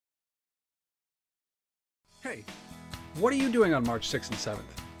Hey, what are you doing on March 6th and 7th?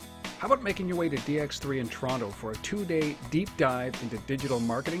 How about making your way to DX3 in Toronto for a 2-day deep dive into digital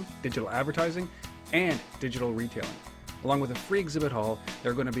marketing, digital advertising, and digital retailing? Along with a free exhibit hall,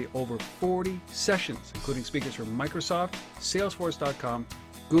 there are going to be over 40 sessions, including speakers from Microsoft, Salesforce.com,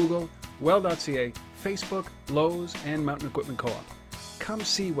 Google, Well.ca, Facebook, Lowe's, and Mountain Equipment Co-op. Come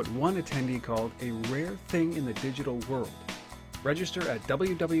see what one attendee called a rare thing in the digital world. Register at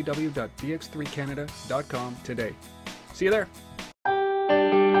www.dx3canada.com today. See you there.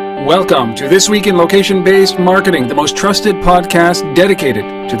 Welcome to This Week in Location-Based Marketing, the most trusted podcast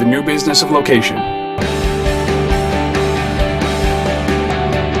dedicated to the new business of location.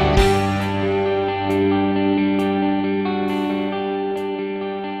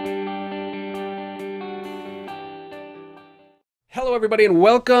 Hello, everybody, and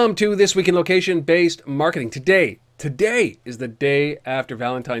welcome to This Week in Location-Based Marketing. Today is the day after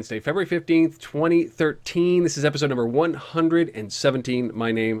Valentine's Day, February 15th, 2013. This is episode number 117.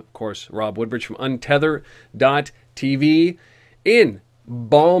 My name, of course, Rob Woodbridge from Untether.tv in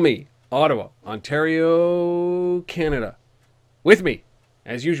balmy Ottawa, Ontario, Canada. With me,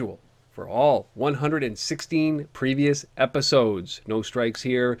 as usual, for all 116 previous episodes. No strikes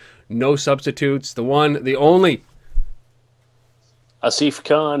here, no substitutes. The one, the only Asif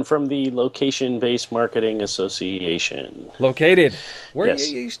Khan from the Location-Based Marketing Association. Located. Where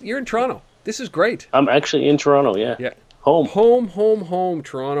Yes. you're in Toronto. This is great. I'm actually in Toronto, yeah. Home,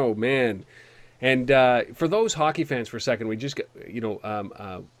 Toronto, man. And for those hockey fans for a second, we just, we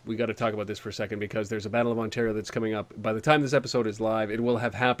got to talk about this for a second because there's a Battle of Ontario that's coming up. By the time this episode is live, it will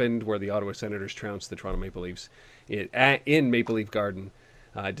have happened where the Ottawa Senators trounced the Toronto Maple Leafs in Maple Leaf Garden,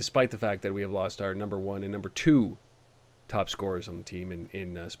 despite the fact that we have lost our number one and number two top scorers on the team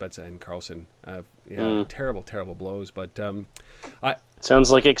in Spezza and Carlson. Terrible blows. But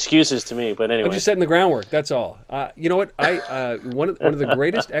sounds like excuses to me. But anyway, I'm just setting the groundwork. That's all. You know what? One of the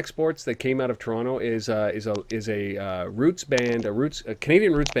greatest exports that came out of Toronto is a roots band, a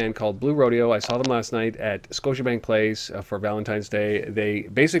Canadian roots band called Blue Rodeo. I saw them last night at Scotiabank Place for Valentine's Day. It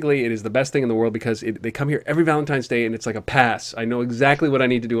is the best thing in the world because they come here every Valentine's Day and it's like a pass. I know exactly what I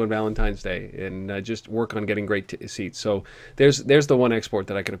need to do on Valentine's Day and just work on getting great seats. So there's the one export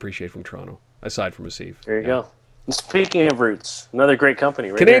that I can appreciate from Toronto, aside from Asif. There you go. Speaking of roots, another great company,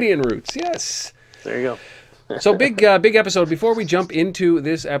 right? Canadian roots, yes. There you go. So big episode. Before we jump into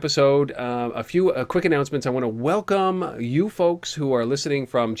this episode, a few quick announcements. I want to welcome you folks who are listening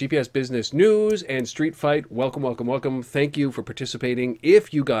from GPS Business News and Street Fight. Welcome. Thank you for participating.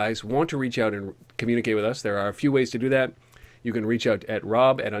 If you guys want to reach out and communicate with us, there are a few ways to do that. You can reach out at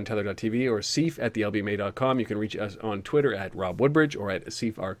rob@untether.tv or asif@thelbma.com. You can reach us on Twitter at Rob Woodbridge or at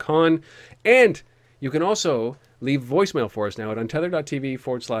AsifRKhan. And you can also leave voicemail for us now at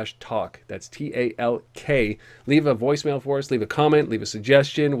untether.tv/talk. That's TALK. Leave a voicemail for us. Leave a comment. Leave a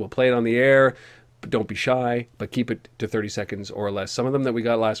suggestion. We'll play it on the air. But don't be shy, but keep it to 30 seconds or less. Some of them that we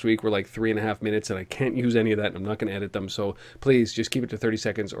got last week were like 3.5 minutes, and I can't use any of that, and I'm not going to edit them. So please just keep it to 30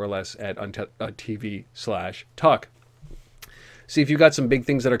 seconds or less at untether.tv/talk. See, if you've got some big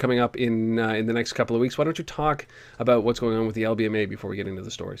things that are coming up in the next couple of weeks, why don't you talk about what's going on with the LBMA before we get into the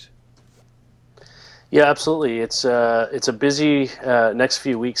stories? Yeah, absolutely. It's a busy next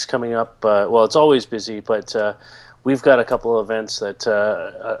few weeks coming up. Well, it's always busy, but we've got a couple of events that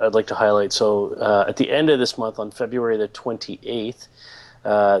I'd like to highlight. So at the end of this month, on February the 28th,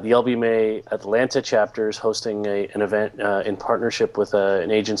 the LBMA Atlanta chapter is hosting an event in partnership with an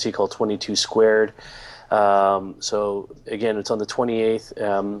agency called 22 Squared. So again, it's on the 28th.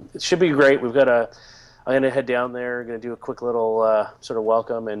 It should be great. I'm going to head down there, going to do a quick little sort of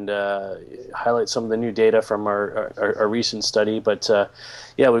welcome and highlight some of the new data from our recent study. But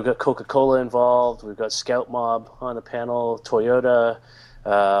we've got Coca-Cola involved. We've got Scout Mob on the panel, Toyota,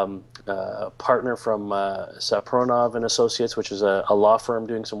 partner from Sapronov and Associates, which is a law firm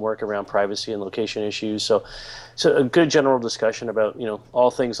doing some work around privacy and location issues. So a good general discussion about all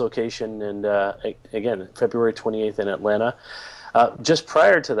things location. And again, February 28th in Atlanta. Just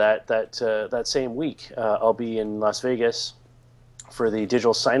prior to that same week, I'll be in Las Vegas for the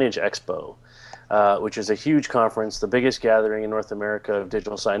Digital Signage Expo, which is a huge conference, the biggest gathering in North America of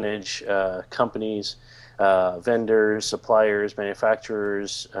digital signage companies, vendors, suppliers,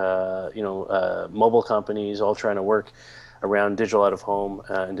 manufacturers, mobile companies, all trying to work around digital out of home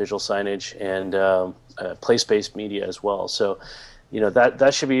and digital signage and place-based media as well. So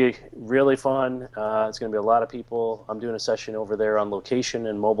that should be really fun. It's going to be a lot of people. I'm doing a session over there on location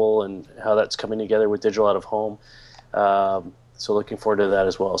and mobile and how that's coming together with digital out of home. So looking forward to that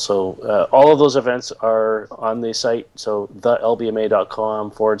as well. So all of those events are on the site. So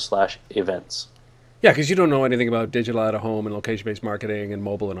thelbma.com/events. Yeah, because you don't know anything about digital out of home and location-based marketing and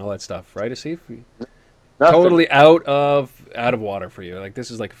mobile and all that stuff, right, Asif? Nothing. Totally out of water for you. Like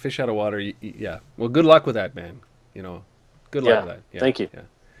this is like fish out of water. Yeah. Well, good luck with that, man. You know, good luck Yeah. with that. Yeah. Thank you. Yeah.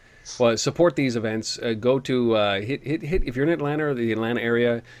 Well, support these events. Go to hit if you're in Atlanta or the Atlanta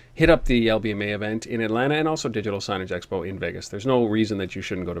area, hit up the LBMA event in Atlanta and also Digital Signage Expo in Vegas. There's no reason that you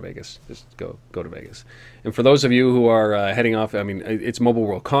shouldn't go to Vegas. Just go to Vegas. And for those of you who are heading off, I mean, it's Mobile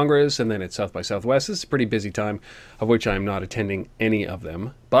World Congress and then it's South by Southwest. It's a pretty busy time, of which I am not attending any of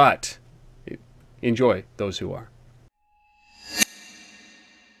them, but enjoy those who are.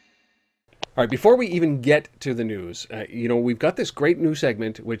 All right, before we even get to the news, we've got this great new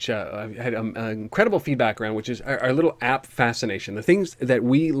segment, which I've had incredible feedback around, which is our little app fascination, the things that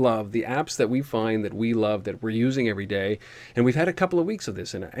we love, the apps that we find that we love, that we're using every day. And we've had a couple of weeks of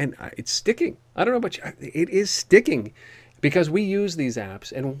this, and it's sticking. I don't know about you, it is sticking because we use these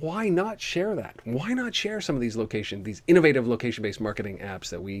apps, and why not share that? Why not share some of these these innovative location-based marketing apps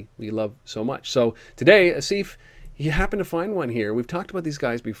that we love so much? So today, Asif, you happen to find one here. We've talked about these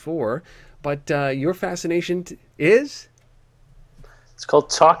guys before, but your fascination is? It's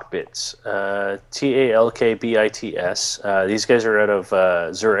called TalkBits, TalkBits. These guys are out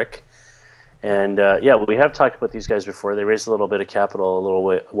of Zurich. And we have talked about these guys before. They raised a little bit of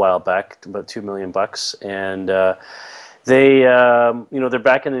capital a while back, about $2 million. And they're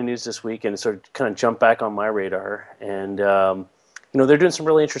back in the news this week and sort of kind of jumped back on my radar. And, they're doing some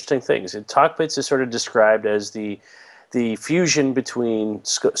really interesting things. And TalkBits is sort of described as the fusion between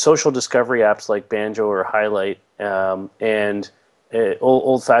social discovery apps like Banjo or Highlight and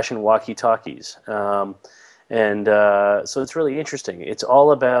old-fashioned walkie-talkies. So it's really interesting. It's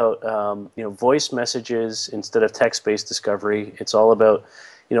all about voice messages instead of text-based discovery. It's all about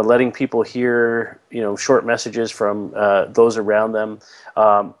letting people hear short messages from those around them,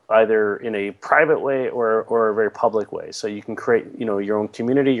 either in a private way or a very public way. So you can create your own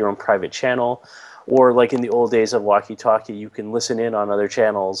community, your own private channel. Or like in the old days of walkie-talkie, you can listen in on other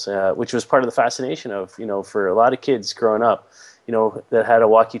channels, which was part of the fascination of, for a lot of kids growing up, that had a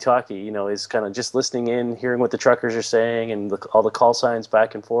walkie-talkie, is kind of just listening in, hearing what the truckers are saying and all the call signs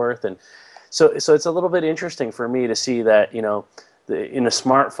back and forth. And so it's a little bit interesting for me to see that, in a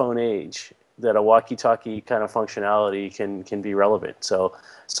smartphone age, that a walkie-talkie kind of functionality can be relevant. So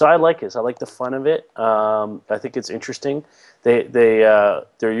I like this. I like the fun of it. I think it's interesting. They're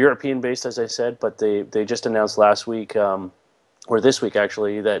European based, as I said, but they just announced last week, or this week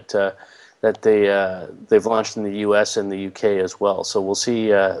actually, that they've launched in the U.S. and the U.K. as well. So we'll see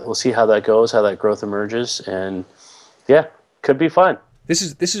how that goes, how that growth emerges, and yeah, could be fun.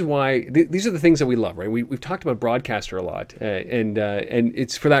 This is why these are the things that we love, right? We've talked about Broadcaster a lot, and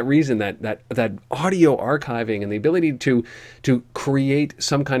it's for that reason that audio archiving and the ability to create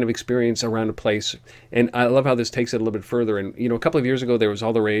some kind of experience around a place. And I love how this takes it a little bit further. And a couple of years ago there was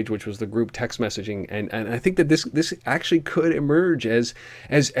all the rage, which was the group text messaging, and I think that this actually could emerge as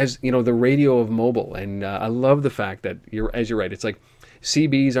the radio of mobile. And I love the fact that you're right. It's like,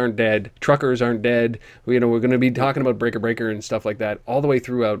 CBs aren't dead, truckers aren't dead. We're going to be talking about breaker and stuff like that all the way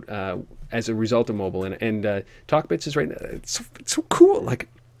throughout as a result of mobile. And TalkBits is right now. It's so cool. Like,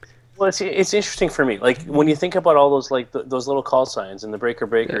 well, it's interesting for me. Like when you think about all those those little call signs and the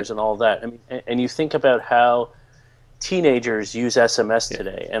breakers and all that. I mean, and you think about how teenagers use SMS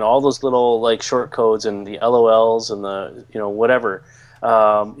today and all those little short codes and the LOLs and the whatever.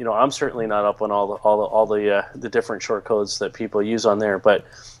 I'm certainly not up on all the different short codes that people use on there, but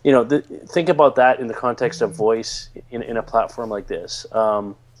think about that in the context of voice in a platform like this.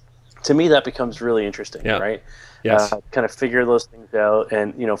 To me, that becomes really interesting, right? Yes. Kind of figure those things out,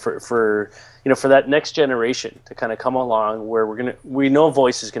 and for that next generation to kind of come along, where we know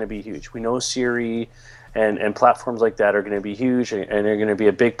voice is going to be huge. We know Siri and platforms like that are going to be huge, and they're going to be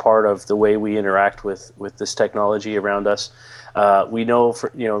a big part of the way we interact with this technology around us. We know,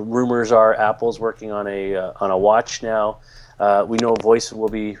 rumors are Apple's working on a watch now. We know voice will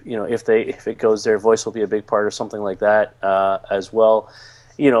be, if it goes there, voice will be a big part of something like that as well.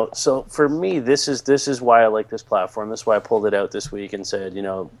 So for me, this is why I like this platform. This is why I pulled it out this week and said,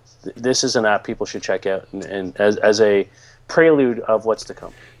 this is an app people should check out, and as a prelude of what's to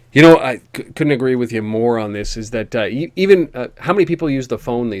come. I couldn't agree with you more on this. Is that even how many people use the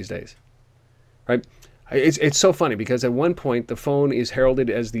phone these days, right? It's so funny because at one point the phone is heralded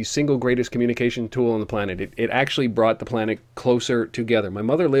as the single greatest communication tool on the planet. It actually brought the planet closer together. My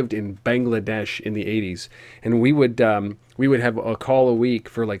mother lived in Bangladesh in the 80s, and we would have a call a week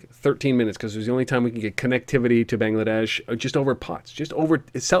for like 13 minutes because it was the only time we could get connectivity to Bangladesh just over POTS, just over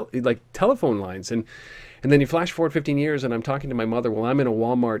telephone lines. And then you flash forward 15 years, and I'm talking to my mother while I'm in a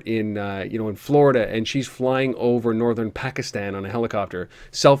Walmart in in Florida, and she's flying over northern Pakistan on a helicopter.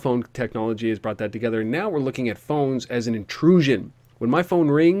 Cell phone technology has brought that together. And now we're looking at phones as an intrusion. When my phone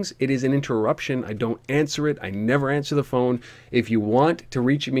rings, it is an interruption. I don't answer it. I never answer the phone. If you want to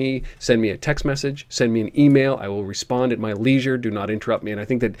reach me, send me a text message, send me an email. I will respond at my leisure. Do not interrupt me. And I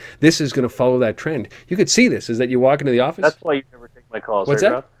think that this is going to follow that trend. You could see this, is that you walk into the office. That's why you never take my calls. What's right,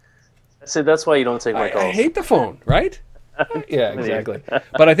 that? Rob? I said that's why you don't take my calls. I hate the phone, right? Yeah, exactly.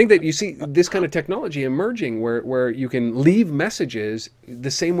 But I think that you see this kind of technology emerging where you can leave messages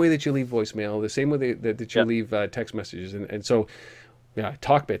the same way that you leave voicemail, the same way that you leave text messages. And so, yeah,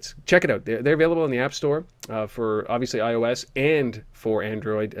 TalkBits. Check it out. They're available in the App Store for obviously iOS and for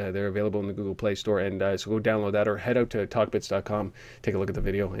Android. They're available in the Google Play Store. And so go download that or head out to talkbits.com, take a look at the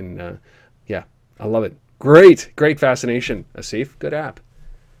video. And yeah, I love it. Great fascination, Asif. Good app.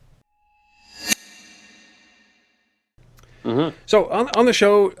 Mm-hmm. So on the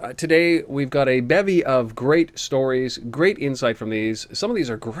show today, we've got a bevy of great stories, great insight from these. Some of these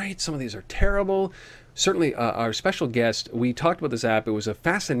are great, some of these are terrible. Certainly, our special guest, we talked about this app. It was a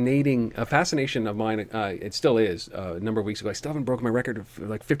fascination of mine. It still is. A number of weeks ago, I still haven't broken my record of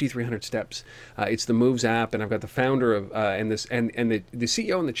like 5,300 steps. It's the Moves app, and I've got the founder of and the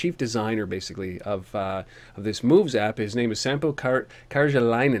CEO and the chief designer basically of this Moves app. His name is Sampo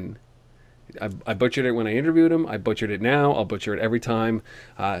Karjalainen. I butchered it when I interviewed him. I butchered it now. I'll butcher it every time.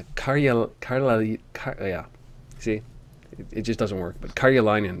 Yeah. See? It just doesn't work. But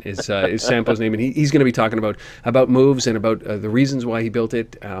Karjalainen is Sampo's name, and he's going to be talking about Moves and about the reasons why he built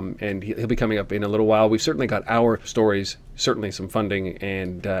it. And he'll be coming up in a little while. We've certainly got our stories, certainly some funding,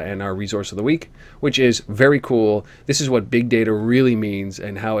 and our resource of the week, which is very cool. This is what big data really means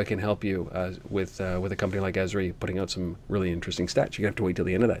and how it can help you with a company like Esri putting out some really interesting stats. You're going to have to wait till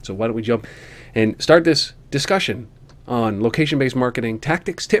the end of that. So why don't we jump and start this discussion on location-based marketing,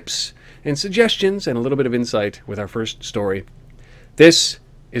 tactics, tips, and suggestions, and a little bit of insight with our first story. This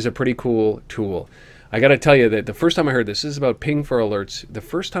is a pretty cool tool. I got to tell you that the first time I heard this is about Ping for alerts. The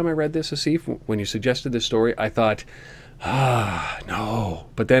first time I read this, Asif, when you suggested this story, I thought, no.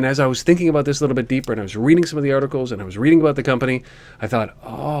 But then as I was thinking about this a little bit deeper, and I was reading some of the articles, and I was reading about the company, I thought,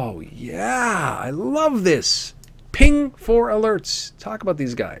 oh, yeah, I love this. Ping for alerts. Talk about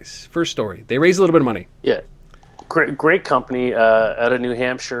these guys. First story. They raised a little bit of money. Yeah. Great company out of New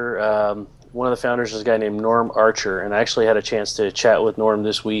Hampshire. One of the founders is a guy named Norm Archer, and I actually had a chance to chat with Norm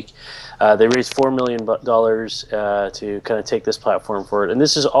this week. They raised $4 million to kind of take this platform forward, and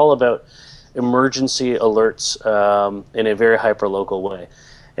this is all about emergency alerts in a very hyper-local way.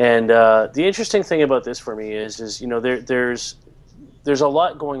 And the interesting thing about this for me is there's a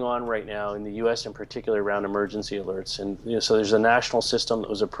lot going on right now in the U.S. in particular around emergency alerts, and so there's a national system that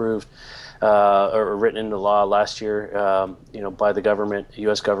was approved or written into law last year, by the government,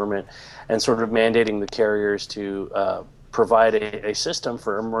 U.S. government, and sort of mandating the carriers to provide a system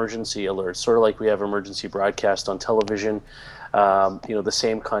for emergency alerts, sort of like we have emergency broadcast on television, the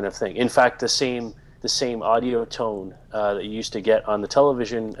same kind of thing. In fact, the same audio tone that you used to get on the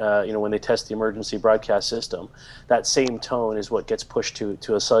television, when they test the emergency broadcast system, that same tone is what gets pushed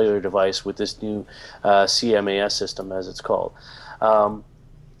to a cellular device with this new CMAS system, as it's called.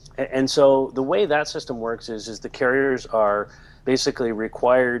 And so the way that system works is the carriers are basically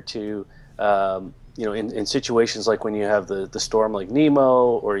required to, in situations like when you have the storm like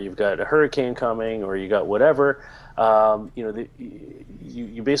Nemo, or you've got a hurricane coming, or you got whatever,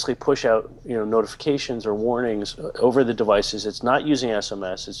 you basically push out notifications or warnings over the devices. It's not using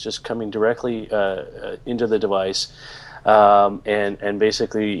SMS. It's just coming directly into the device, and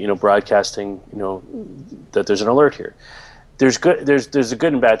basically broadcasting that there's an alert here. There's a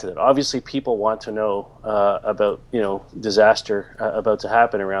good and bad to that. Obviously, people want to know about disaster about to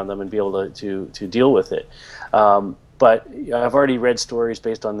happen around them and be able to deal with it. But I've already read stories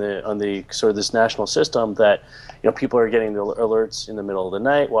based on the sort of this national system that people are getting the alerts in the middle of the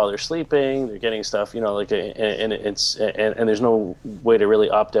night while they're sleeping. They're getting stuff and there's no way to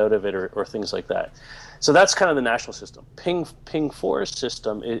really opt out of it or things like that. So that's kind of the national system. Ping4's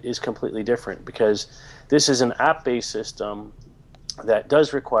system is completely different because this is an app-based system that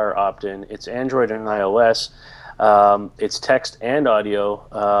does require opt-in. It's Android and iOS. It's text and audio,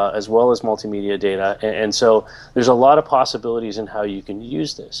 as well as multimedia data. And so there's a lot of possibilities in how you can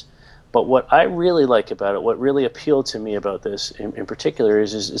use this. But what I really like about it, what really appealed to me about this in particular,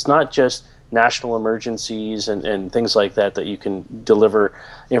 is it's not just national emergencies and things like that that you can deliver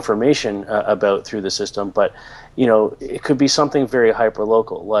information about through the system, but it could be something very hyper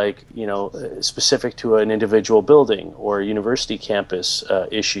local, like specific to an individual building or university campus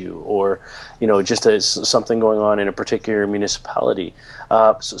issue, or just something going on in a particular municipality.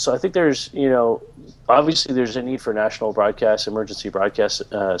 So I think there's obviously there's a need for national broadcast, emergency broadcast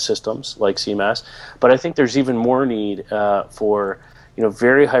systems like CMAS, but I think there's even more need for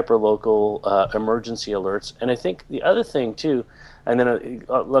very hyper local emergency alerts. And I think the other thing too, and then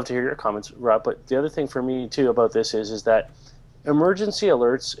I'd love to hear your comments, Rob, but the other thing for me too about this is that emergency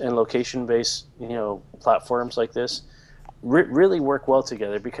alerts and location based platforms like this really work well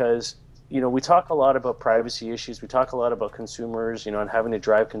together, because we talk a lot about privacy issues. We talk a lot about consumers, and having to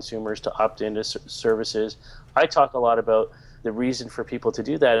drive consumers to opt into services. I talk a lot about the reason for people to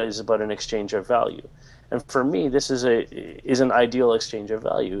do that is about an exchange of value. And for me, this is an ideal exchange of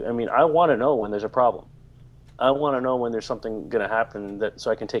value. I mean, I want to know when there's a problem. I want to know when there's something going to happen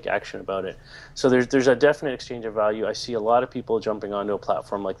so I can take action about it. So there's a definite exchange of value. I see a lot of people jumping onto a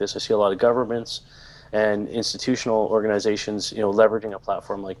platform like this. I see a lot of governments and institutional organizations, leveraging a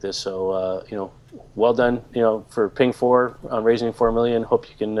platform like this. So, well done, for Ping4 on raising $4 million. Hope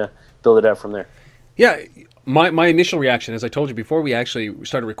you can build it out from there. Yeah. My initial reaction, as I told you before we actually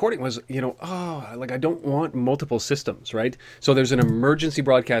started recording, was, I don't want multiple systems, right? So there's an emergency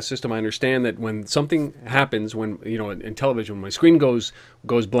broadcast system. I understand that when something happens, when, in television, when my screen goes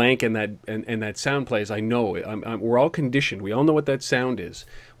blank and that sound plays, I know we're all conditioned. We all know what that sound is.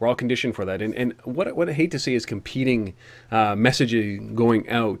 We're all conditioned for that. And what I hate to see is competing messaging going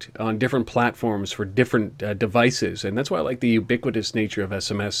out on different platforms for different devices. And that's why I like the ubiquitous nature of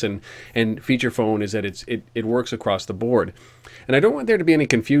SMS and feature phone, is that it works across the board. And I don't want there to be any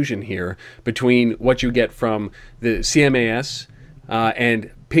confusion here between what you get from the CMAS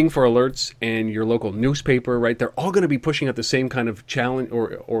and Ping for alerts and your local newspaper, right? They're all going to be pushing out the same kind of challenge,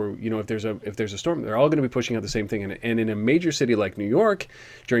 or if there's a storm, they're all going to be pushing out the same thing. And in a major city like New York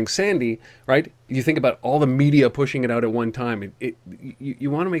during Sandy, right? You think about all the media pushing it out at one time.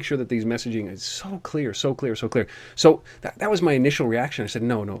 You want to make sure that these messaging is so clear. So that was my initial reaction. I said,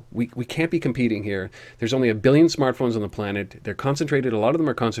 no, we can't be competing here. There's only 1 billion smartphones on the planet. They're concentrated. A lot of them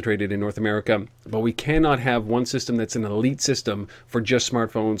are concentrated in North America, but we cannot have one system that's an elite system for just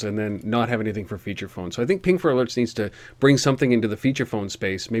smartphones and then not have anything for feature phones. So I think Ping for Alerts needs to bring something into the feature phone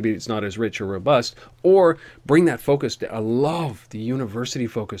space. Maybe it's not as rich or robust, or bring that focus. I love the university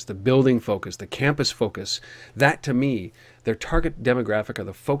focus, the building focus, the campus focus. That, to me, their target demographic are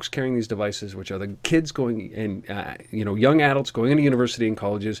the folks carrying these devices, which are the kids going and young adults going into university and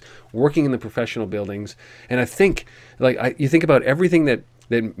colleges, working in the professional buildings. And I think, you think about everything that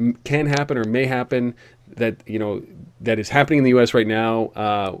can happen or may happen, that is happening in the U.S. right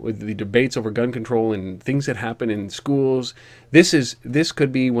now, with the debates over gun control and things that happen in schools. This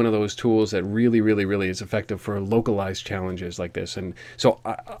could be one of those tools that really, really, really is effective for localized challenges like this. And so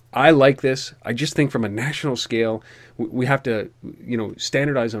I like this. I just think from a national scale, we have to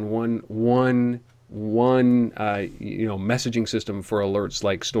standardize on one messaging system for alerts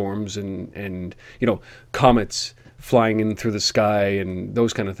like storms and comets flying in through the sky and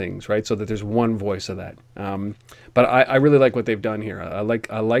those kind of things, right? So that there's one voice of that. But I really like what they've done here. I like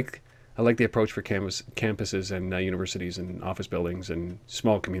the approach for campuses and universities and office buildings and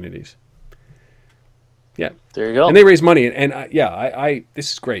small communities. Yeah, there you go. And they raise money, and I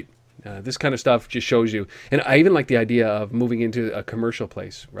this is great. This kind of stuff just shows you, and I even like the idea of moving into a commercial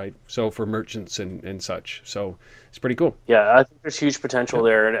place, right? So for merchants and such. So it's pretty cool. Yeah, I think there's huge potential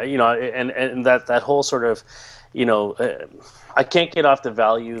there, and and that whole sort of, I can't get off the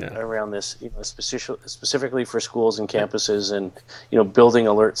value around this, specifically for schools and campuses, and building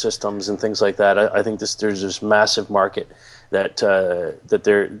alert systems and things like that. I think there's this massive market that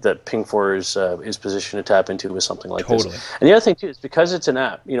Ping4 is positioned to tap into with something like this. And the other thing too is because it's an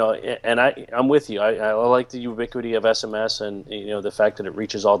app, and I'm with you. I like the ubiquity of SMS and the fact that it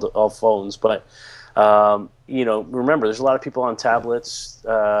reaches all phones, but remember, there's a lot of people on tablets,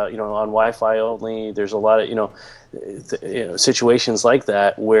 on Wi-Fi only. There's a lot of, situations like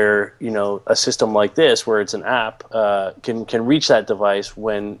that where, a system like this, where it's an app, can reach that device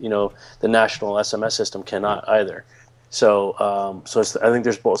when, the national SMS system cannot either. So, I think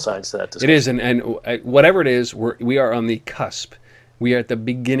there's both sides to that discussion. It is, and whatever it is, we are on the cusp. we are at the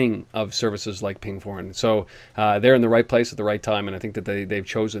beginning of services like Ping Foreign. So they're in the right place at the right time, and I think that they've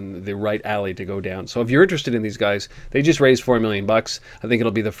chosen the right alley to go down. So if you're interested in these guys, they just raised $4 million. I think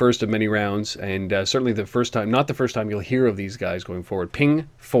it'll be the first of many rounds, and certainly the first time, not the first time you'll hear of these guys going forward.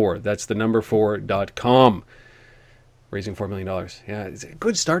 Ping4, that's the number 4.com. Raising $4 million. Yeah, it's a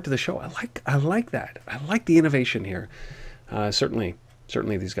good start to the show. I like that. I like the innovation here. Certainly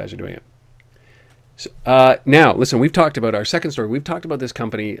these guys are doing it. So, now, listen, we've talked about our second story. We've talked about this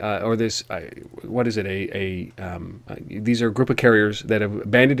company, or this, what is it? These are a group of carriers that have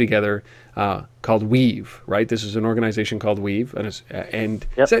banded together called Weave, right? This is an organization called Weave. And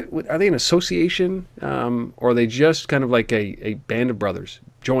Yep. Are they an association, or are they just kind of like a band of brothers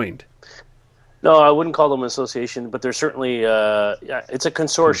joined? No, I wouldn't call them an association, but they're certainly it's a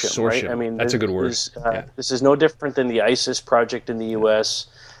consortium, right? I mean, that's a good word. This is no different than the ISIS project in the U.S.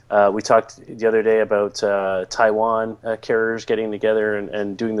 We talked the other day about Taiwan carriers getting together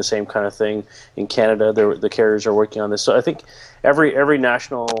and doing the same kind of thing in Canada. The carriers are working on this. So I think every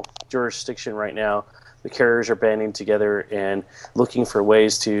national jurisdiction right now, the carriers are banding together and looking for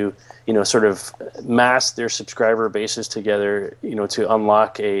ways to, sort of mass their subscriber bases together, to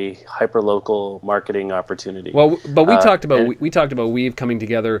unlock a hyper-local marketing opportunity. Well, but we talked about Weave coming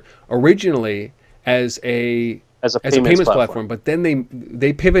together originally as a payments platform, but then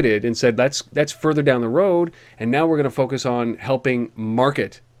they pivoted and said that's further down the road, and now we're going to focus on helping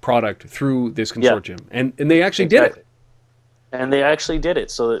market product through this consortium, and they actually did it. And they actually did it.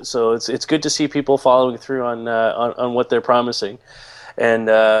 So it's good to see people following through on what they're promising. And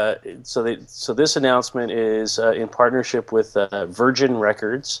so this announcement is in partnership with Virgin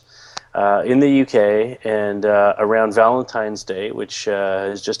Records in the UK, and around Valentine's Day, which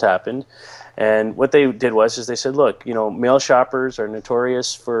has just happened. And what they did was they said, look, mail shoppers are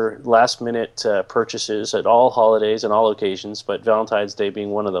notorious for last-minute purchases at all holidays and all occasions, but Valentine's Day being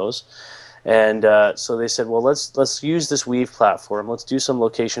one of those. And so they said, well, let's use this Weave platform. Let's do some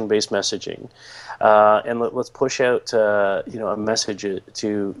location-based messaging, and let's push out a message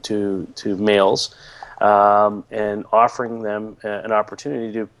to males, and offering them an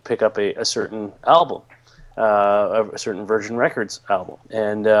opportunity to pick up a certain album, a certain Virgin Records album.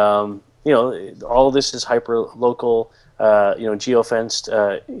 And all of this is hyper local,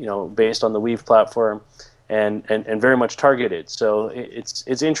 geofenced, based on the Weave platform. And very much targeted. So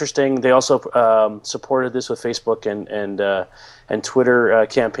it's interesting. They also supported this with Facebook and Twitter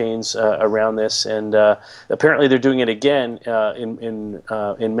campaigns around this, and apparently they're doing it again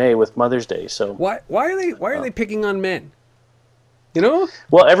in May with Mother's Day. So why are they picking on men?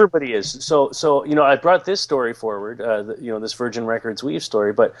 Well, everybody is. So I brought this story forward, this Virgin Records Weave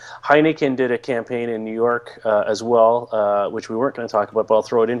story, but Heineken did a campaign in New York as well, which we weren't going to talk about, but I'll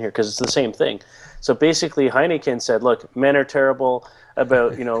throw it in here because it's the same thing. So basically, Heineken said, look, men are terrible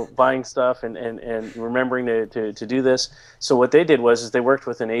about buying stuff and remembering to do this. So what they did was they worked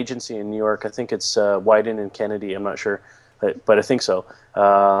with an agency in New York. I think it's Wyden and Kennedy. I'm not sure, but I think so.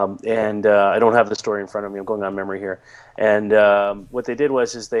 And I don't have the story in front of me. I'm going on memory here. And what they did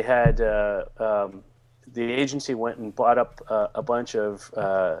was they had the agency went and bought up a bunch of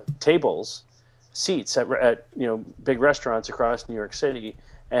seats at big restaurants across New York City,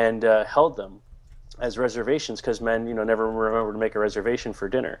 and held them as reservations because men never remember to make a reservation for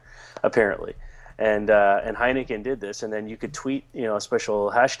dinner, apparently. And Heineken did this, and then you could tweet a special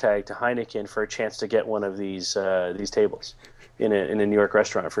hashtag to Heineken for a chance to get one of these tables in a New York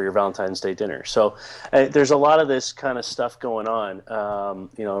restaurant for your Valentine's Day dinner. So there's a lot of this kind of stuff going on,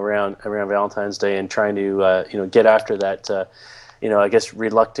 around Valentine's Day, and trying to get after that, I guess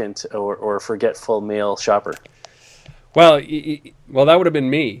reluctant or forgetful male shopper. Well, that would have been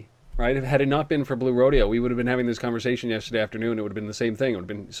me, right? Had it not been for Blue Rodeo, we would have been having this conversation yesterday afternoon. It would have been the same thing. It would have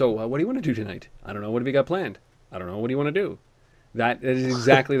been, so what do you want to do tonight? I don't know. What have you got planned? I don't know. What do you want to do? That is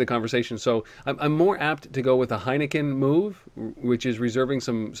exactly the conversation. So I'm more apt to go with a Heineken move, which is reserving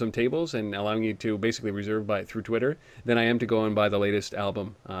some tables and allowing you to basically reserve through Twitter, than I am to go and buy the latest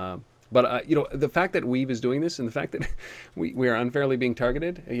album. But the fact that Weave is doing this, and the fact that we are unfairly being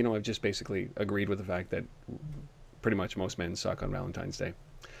targeted, I've just basically agreed with the fact that pretty much most men suck on Valentine's Day.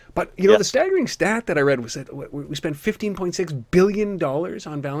 But the staggering stat that I read was that we spent $15.6 billion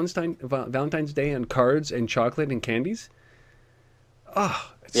on Valentine's Day on cards and chocolate and candies.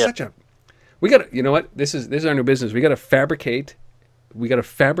 Oh, it's such a... We got to, you know what? This is our new business. We got to fabricate. We got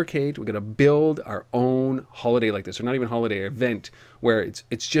to build our own holiday like this, or not even holiday, event where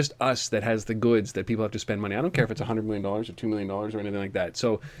it's just us that has the goods that people have to spend money. I don't care if it's $100 million or $2 million or anything like that.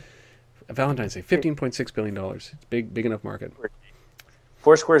 So Valentine's Day, $15.6 billion. It's big enough market.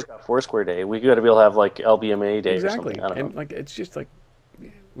 Foursquare's got Foursquare Day. We got to be able to have like LBMA Day or Exactly. something. I don't know. And like it's just like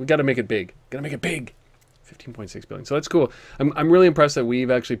we got to make it big. Got to make it big. 15.6 billion. So that's cool. I'm really impressed that we've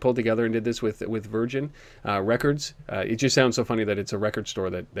actually pulled together and did this with Virgin Records. It just sounds so funny that it's a record store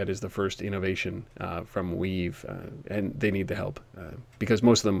that is the first innovation from Weave, and they need the help because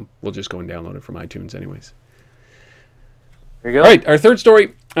most of them will just go and download it from iTunes anyways. There you go. All right, our third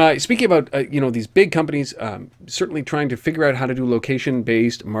story. Speaking about these big companies certainly trying to figure out how to do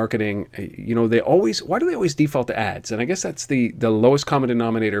location-based marketing. Why do they always default to ads? And I guess that's the lowest common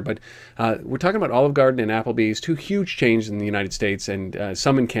denominator. But we're talking about Olive Garden and Applebee's, two huge chains in the United States and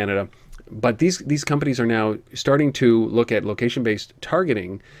some in Canada. But these companies are now starting to look at location-based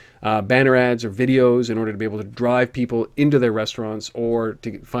targeting, banner ads or videos in order to be able to drive people into their restaurants or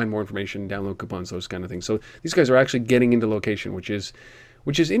to find more information, download coupons, those kind of things. So these guys are actually getting into location, which is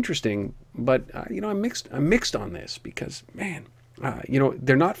interesting. But I'm mixed on this because man,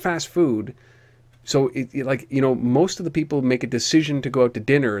 they're not fast food. So most of the people make a decision to go out to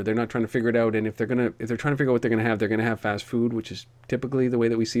dinner. They're not trying to figure it out, and if they're trying to figure out what they're going to have fast food, which is typically the way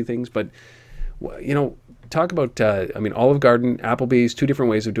that we see things. But talk about Olive Garden, Applebee's, two different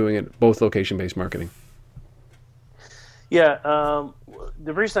ways of doing it, both location-based marketing. Yeah,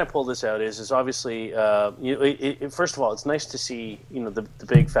 the reason I pulled this out is obviously first of all, it's nice to see the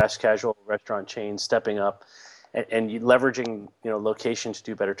big fast casual restaurant chains stepping up and leveraging location to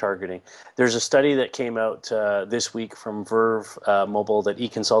do better targeting. There's a study that came out this week from Verve Mobile that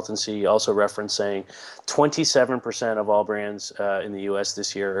eConsultancy also referenced, saying 27% of all brands in the U.S.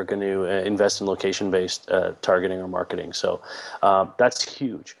 this year are going to invest in location-based targeting or marketing. So that's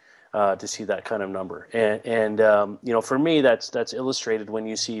huge to see that kind of number. And for me, that's illustrated when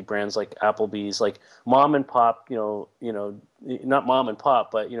you see brands like Applebee's, like mom and pop, not mom and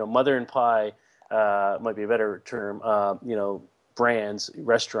pop, but mother and pie. Might be a better term, brands,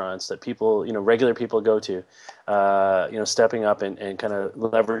 restaurants that people, regular people go to, stepping up and kind of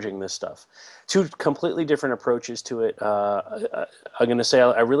leveraging this stuff. Two completely different approaches to it. I'm going to say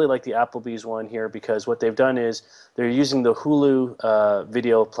I really like the Applebee's one here because what they've done is they're using the Hulu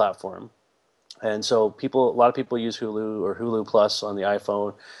video platform. And so a lot of people use Hulu or Hulu Plus on the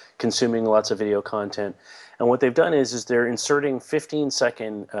iPhone, consuming lots of video content. And what they've done is they're inserting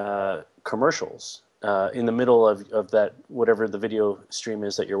 15-second commercials in the middle of that, whatever the video stream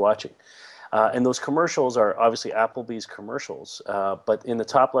is that you're watching. And those commercials are obviously Applebee's commercials. But in the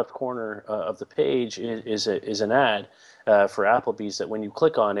top left corner of the page is an ad for Applebee's that when you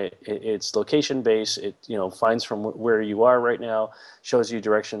click on it, it's location-based. It finds from where you are right now, shows you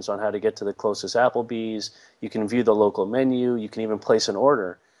directions on how to get to the closest Applebee's. You can view the local menu. You can even place an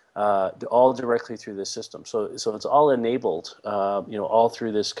order. All directly through this system. So it's all enabled, all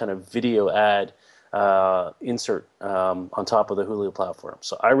through this kind of video ad insert on top of the Hulu platform.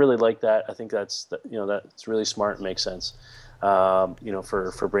 So I really like that. I think that's really smart and makes sense,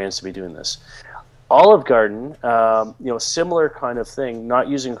 for brands to be doing this. Olive Garden, similar kind of thing, not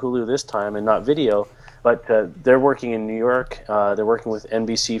using Hulu this time and not video, but they're working in New York. They're working with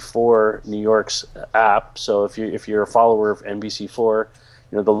NBC4 New York's app. So if you're a follower of NBC4,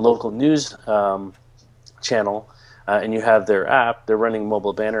 the local news channel, and you have their app, they're running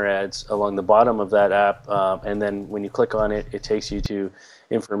mobile banner ads along the bottom of that app, and then when you click on it, it takes you to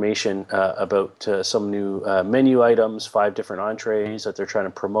information about some new menu items, 5 different entrees that they're trying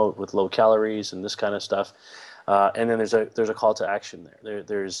to promote with low calories and this kind of stuff. And then there's a call to action there.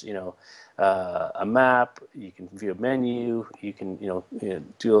 There's a map. You can view a menu. You can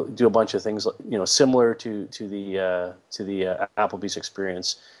do a bunch of things similar to the Applebee's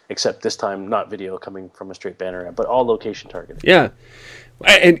experience, except this time not video coming from a straight banner ad, but all location targeting. Yeah.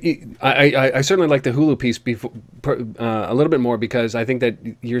 And I certainly like the Hulu piece a little bit more because I think that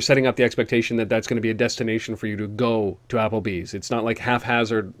you're setting up the expectation that that's going to be a destination for you to go to Applebee's. It's not like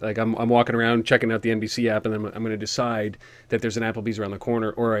haphazard, like I'm walking around checking out the NBC app and then I'm going to decide that there's an Applebee's around the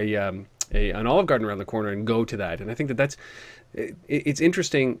corner or an Olive Garden around the corner and go to that. And I think that's it's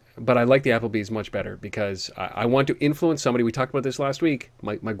interesting, but I like the Applebee's much better because I want to influence somebody. We talked about this last week.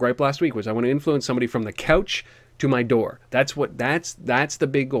 My gripe last week was I want to influence somebody from the couch to my door. That's the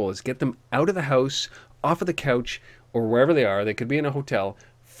big goal, is get them out of the house, off of the couch, or wherever they are. They could be in a hotel.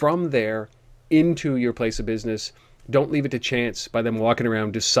 From there into your place of business. Don't leave it to chance by them walking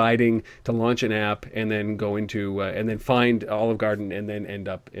around deciding to launch an app and then go into and then find Olive Garden and then end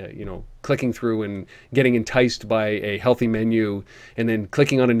up clicking through and getting enticed by a healthy menu and then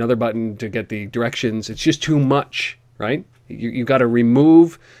clicking on another button to get the directions. It's just too much, right? You got to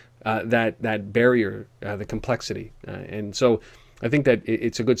remove that barrier, the complexity, and so I think that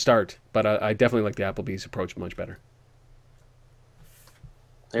it's a good start. But I definitely like the Applebee's approach much better.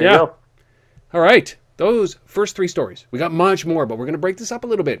 There you go. All right. Those first three stories. We got much more, but we're going to break this up a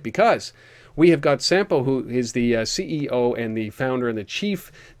little bit because we have got Sampo, who is the CEO and the founder and the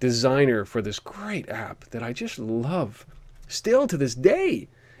chief designer for this great app that I just love still to this day.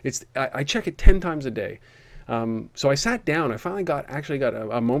 I check it 10 times a day. So I sat down. I finally got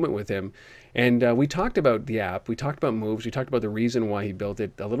a moment with him, and we talked about the app. We talked about Moves. We talked about the reason why he built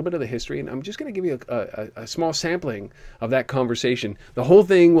it, a little bit of the history, and I'm just going to give you a small sampling of that conversation. The whole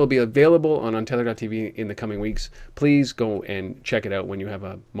thing will be available on Untether.tv in the coming weeks. Please go and check it out when you have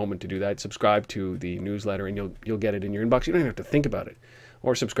a moment to do that. Subscribe to the newsletter, and you'll get it in your inbox. You don't even have to think about it,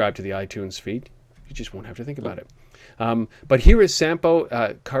 or subscribe to the iTunes feed. You just won't have to think about it. But here is Sampo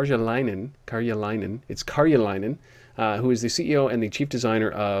Karjalainen. It's Karjalainen, who is the CEO and the chief designer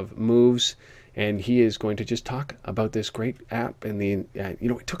of Moves, and he is going to just talk about this great app. And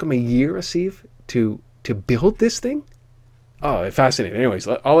it took him a year, Asiv, to build this thing. Oh, fascinating. Anyways,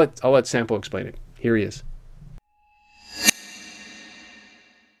 I'll let Sampo explain it. Here he is.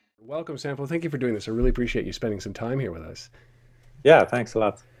 Welcome, Sampo. Thank you for doing this. I really appreciate you spending some time here with us. Yeah, thanks a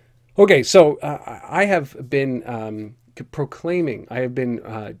lot. Okay, so I have been proclaiming, I have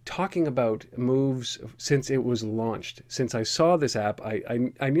been talking about Moves since it was launched. Since I saw this app,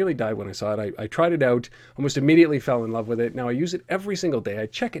 I nearly died when I saw it. I tried it out, almost immediately fell in love with it. Now I use it every single day. I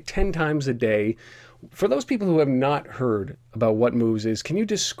check it 10 times a day. For those people who have not heard about what Moves is, can you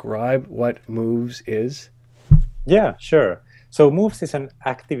describe what Moves is? Yeah, sure. So Moves is an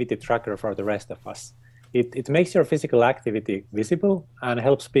activity tracker for the rest of us. It makes your physical activity visible and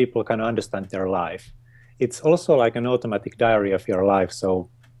helps people kind of understand their life. It's also like an automatic diary of your life. So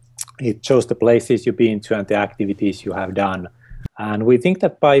it shows the places you've been to and the activities you have done. And we think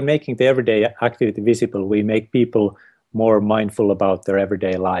that by making the everyday activity visible, we make people more mindful about their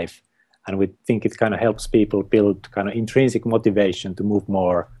everyday life. And we think it kind of helps people build kind of intrinsic motivation to move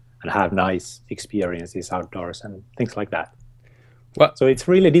more and have nice experiences outdoors and things like that. Well, so it's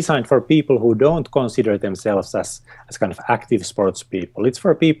really designed for people who don't consider themselves as kind of active sports people. It's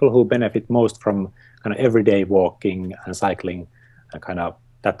for people who benefit most from kind of everyday walking and cycling and kind of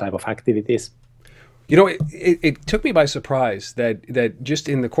that type of activities. You know, it took me by surprise that just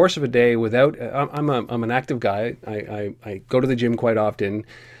in the course of a day, without I'm an active guy. I go to the gym quite often,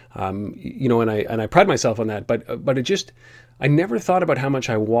 and I pride myself on that. But it just, I never thought about how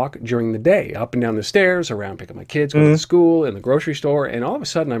much I walk during the day, up and down the stairs, around picking my kids, going to school, in the grocery store, and all of a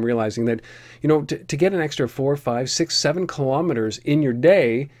sudden I'm realizing that, to get an extra 4, 5, 6, 7 kilometers in your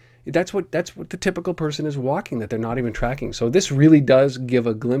day, that's what the typical person is walking, that they're not even tracking. So this really does give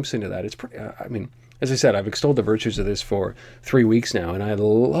a glimpse into that. It's pretty. As I said, I've extolled the virtues of this for 3 weeks now, and I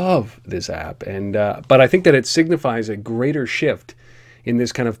love this app. And but I think that it signifies a greater shift in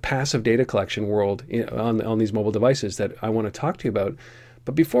this kind of passive data collection world on these mobile devices that I want to talk to you about.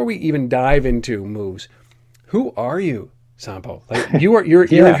 But before we even dive into Moves, who are you, Sampo? Like you're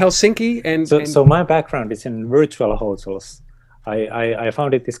in Helsinki, and so my background is in virtual hotels. I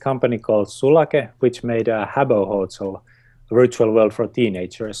founded this company called Sulake, which made a Habbo hotel, a virtual world for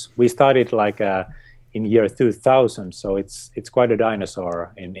teenagers. We started in year 2000, so it's quite a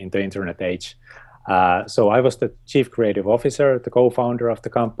dinosaur in the internet age. So I was the chief creative officer, the co-founder of the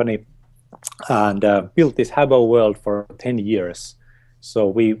company, and built this Habbo world for 10 years. So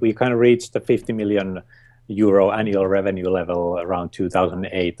we kind of reached the 50 million euro annual revenue level around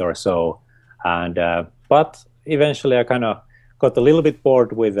 2008 or so. And but eventually I kind of got a little bit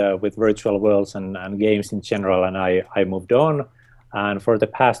bored with virtual worlds and games in general, and I moved on. And for the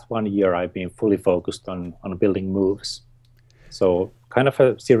past 1 year, I've been fully focused on building Moves. So kind of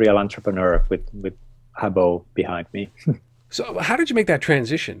a serial entrepreneur with Habbo behind me. So how did you make that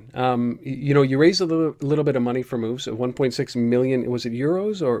transition? You raised a little bit of money for Moves, 1.6 million. Was it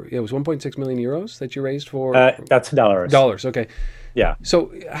euros, or it was 1.6 million euros that you raised for? That's dollars. Dollars, okay. Yeah.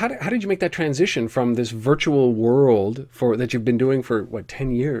 So how did you make that transition from this virtual world that you've been doing for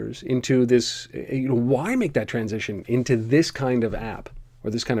 10 years into this? Why make that transition into this kind of app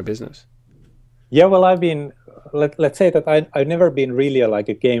or this kind of business? Yeah, well, I've been. Let's say that I've never been really a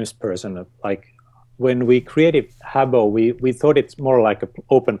games person. Like when we created Habbo, we thought it's more like an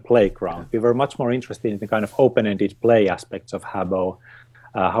open playground. We were much more interested in the kind of open-ended play aspects of Habbo.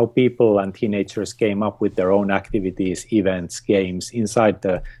 How people and teenagers came up with their own activities, events, games inside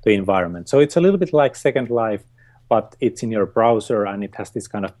the environment. So it's a little bit like Second Life, but it's in your browser and it has this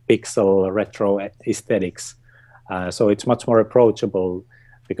kind of pixel retro aesthetics. So it's much more approachable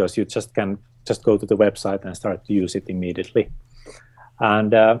because you can just go to the website and start to use it immediately.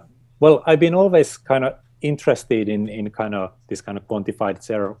 And well, I've been always kind of interested in kind of this kind of quantified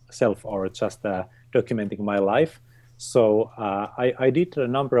self or just documenting my life. So I did a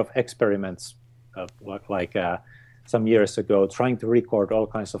number of experiments, some years ago, trying to record all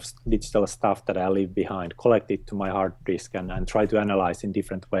kinds of digital stuff that I leave behind, collect it to my hard disk, and try to analyze in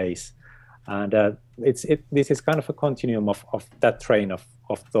different ways. And this is kind of a continuum of that train of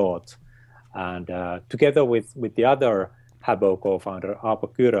thought. And together with the other Habbo co-founder,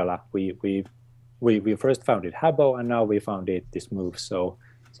 Aapo Kyrölä, we first founded Habbo, and now we founded this Move. So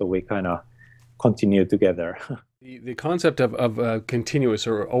we kind of continue together. The concept of continuous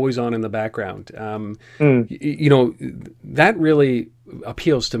or always on in the background, that really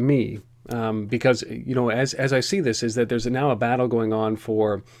appeals to me because, as I see this, is that there's now a battle going on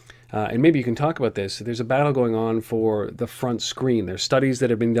for, and maybe you can talk about this, there's a battle going on for the front screen. There's studies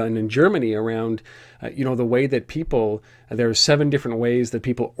that have been done in Germany around, the way that people, there are 7 different ways that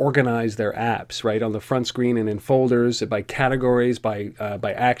people organize their apps, right, on the front screen and in folders, by categories, by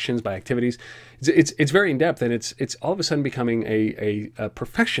actions, by activities. It's very in depth, and it's all of a sudden becoming a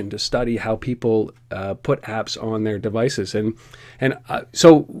profession to study how people put apps on their devices, and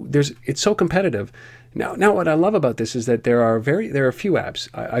so it's so competitive. Now, what I love about this is that there are a few apps.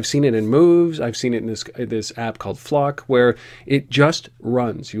 I've seen it in Moves. I've seen it in this app called Flock, where it just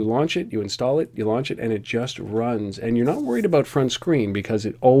runs. You launch it, you install it, you launch it, and it just runs. And you're not worried about front screen because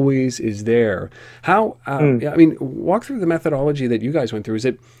it always is there. How? Walk through the methodology that you guys went through. Is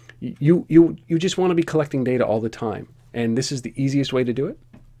it you just want to be collecting data all the time, and this is the easiest way to do it?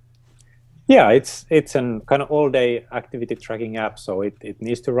 Yeah, it's an kind of all-day activity tracking app, so it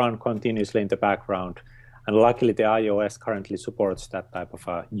needs to run continuously in the background. And luckily, the iOS currently supports that type of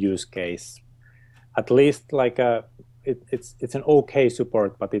a use case. At least, it's an okay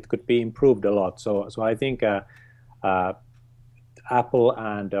support, but it could be improved a lot. So I think Apple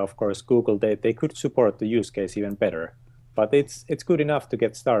and of course Google, they could support the use case even better. But it's good enough to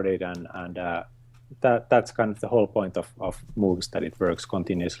get started, and that's kind of the whole point of Moves, that it works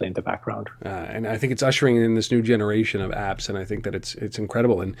continuously in the background. And I think it's ushering in this new generation of apps, and I think that it's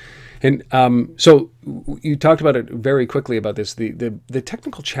incredible. And so you talked about it very quickly about this, the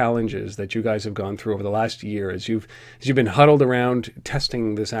technical challenges that you guys have gone through over the last year as you've been huddled around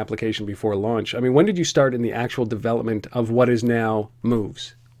testing this application before launch. I mean, when did you start in the actual development of what is now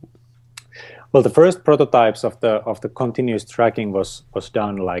Moves? Well, the first prototypes of the continuous tracking was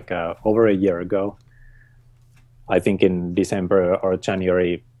done over a year ago. I think in December or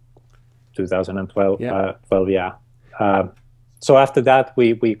January 2012. Yeah. So after that,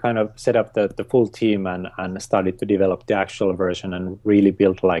 we kind of set up the full team and started to develop the actual version and really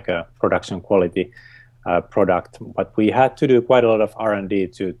build like a production quality product. But we had to do quite a lot of R&D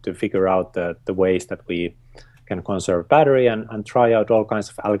to figure out the ways that we can conserve battery and try out all kinds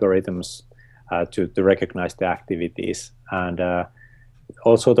of algorithms to recognize the activities. And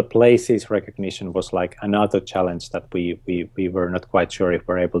also the places recognition was like another challenge that we were not quite sure if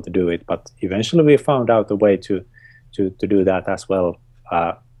we're able to do it, but eventually we found out a way to do that as well,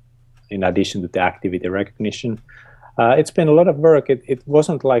 in addition to the activity recognition. It's been a lot of work. It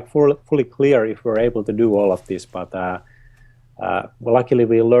wasn't like fully clear if we're able to do all of this, but well, luckily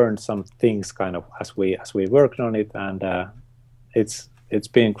we learned some things kind of as we worked on it, and it's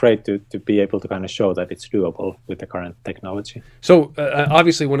been great to be able to kind of show that it's doable with the current technology. So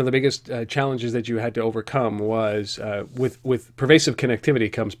obviously one of the biggest challenges that you had to overcome was with pervasive connectivity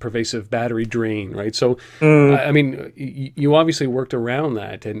comes pervasive battery drain, right? So, I mean, you obviously worked around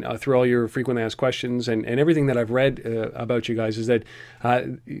that, and through all your frequently asked questions and everything that I've read about you guys is that,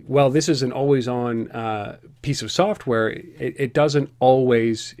 well, this is an always-on piece of software. It isn't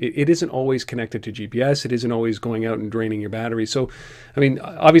always connected to GPS. It isn't always going out and draining your battery. So, I mean,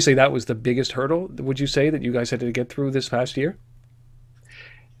 obviously that was the biggest hurdle, would you say, that you guys had to get through this past year?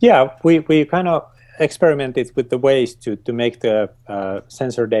 Yeah, we kind of experimented with the ways to make the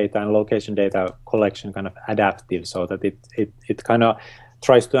sensor data and location data collection kind of adaptive, so that it kind of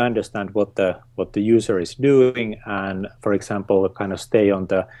tries to understand what the user is doing, and, for example, kind of stay on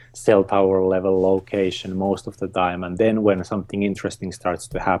the cell tower level location most of the time, and then when something interesting starts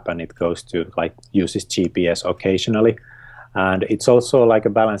to happen, it goes to uses GPS occasionally. And it's also like a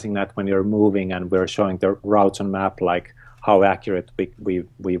balancing act when you're moving and we're showing the routes on map, like how accurate we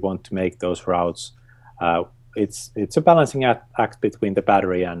want to make those routes. It's a balancing act between the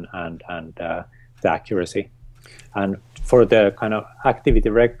battery and the accuracy. And for the kind of activity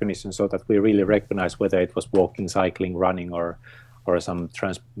recognition, so that we really recognize whether it was walking, cycling, running, or some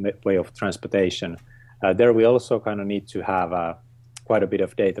way of transportation, there we also kind of need to have quite a bit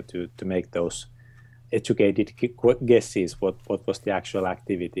of data to make those educated guesses what was the actual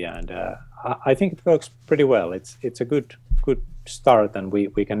activity, and I think it works pretty well. It's a good start, and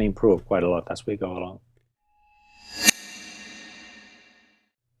we can improve quite a lot as we go along.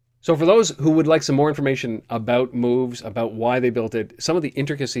 So for those who would like some more information about Moves, about why they built it, some of the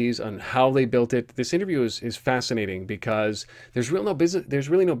intricacies on how they built it, this interview is fascinating because there's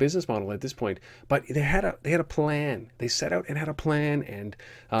really no business model at this point. But they had a plan. They set out and had a plan, and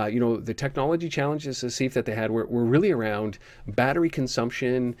the technology challenges, Asif, that they had were really around battery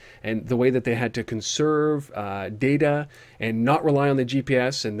consumption and the way that they had to conserve data and not rely on the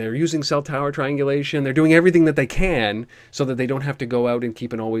GPS. And they're using cell tower triangulation. They're doing everything that they can so that they don't have to go out and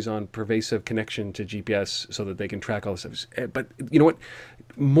keep an always on pervasive connection to GPS so that they can track all this stuff. But you know what?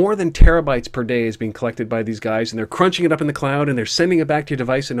 More than terabytes per day is being collected by these guys, and they're crunching it up in the cloud, and they're sending it back to your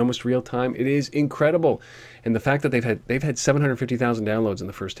device in almost real time. It is incredible. And the fact that they've had 750,000 downloads in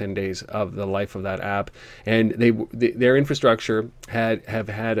the first 10 days of the life of that app, and their infrastructure have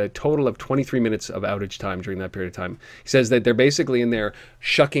had a total of 23 minutes of outage time during that period of time. He says that they're basically in there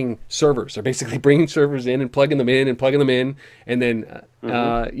shucking servers. They're basically bringing servers in and plugging them in, and then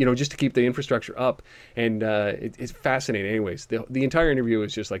just to keep the infrastructure up. And it's fascinating. Anyways, the entire interview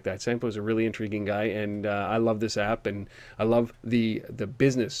is just like that. Sampo is a really intriguing guy, and I love this app, and I love the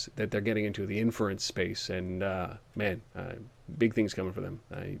business that they're getting into, the inference space, and big things coming for them.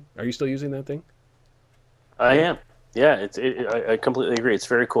 Are you still using that thing? I am. Yeah, I completely agree. It's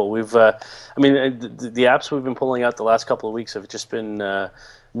very cool. The apps we've been pulling out the last couple of weeks have just been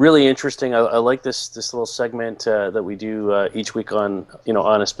really interesting. I like this little segment that we do each week on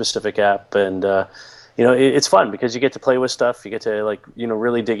a specific app, and it's fun because you get to play with stuff. You get to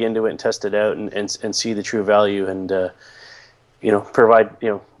really dig into it and test it out and see the true value and provide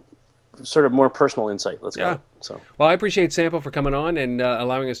sort of more personal insight. Let's go. So, well, I appreciate Sampo for coming on and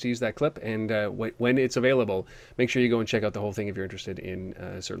allowing us to use that clip. And when it's available, make sure you go and check out the whole thing if you're interested in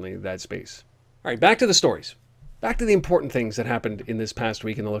certainly that space. All right, back to the stories. Back to the important things that happened in this past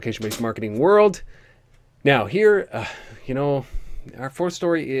week in the location-based marketing world. Now, here, our fourth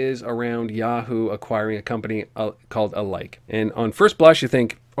story is around Yahoo acquiring a company called Alike. And on first blush, you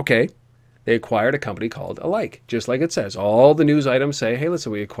think, okay, they acquired a company called Alike, just like it says. All the news items say, hey,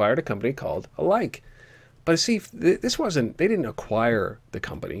 listen, we acquired a company called Alike. But see, they didn't acquire the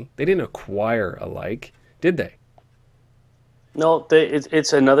company. They didn't acquire Alike, did they? No,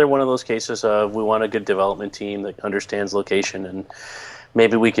 it's another one of those cases of we want a good development team that understands location, and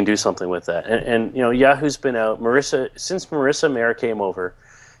maybe we can do something with that. And Yahoo's been out. Since Marissa Mayer came over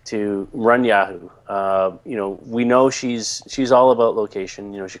to run Yahoo, we know she's all about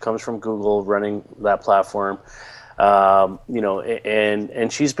location. She comes from Google, running that platform. And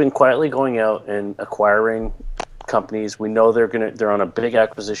she's been quietly going out and acquiring companies. We know they're on a big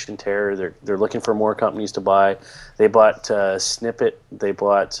acquisition tear. They're looking for more companies to buy. They bought Snippet. They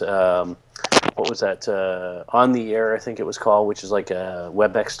bought what was that? On the Air, I think it was called, which is like a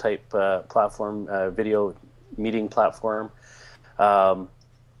WebEx type platform, video meeting platform. That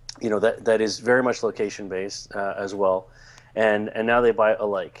is very much location based as well. And now they buy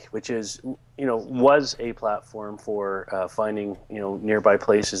Alike, which is was a platform for finding nearby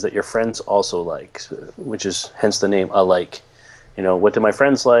places that your friends also like, which is hence the name Alike. What do my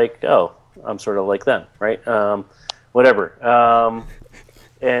friends like? Oh, I'm sort of like them, right? Whatever.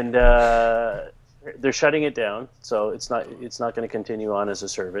 And they're shutting it down, so it's not going to continue on as a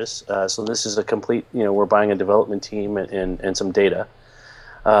service. So this is a complete. We're buying a development team and some data.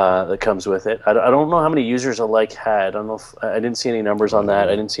 That comes with it. I don't know how many users Alike had. I don't know if I didn't see any numbers on that.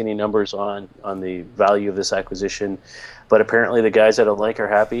 I didn't see any numbers on the value of this acquisition, but apparently the guys at Alike are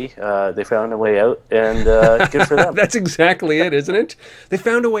happy. They found a way out, and good for them. That's exactly it, isn't it? They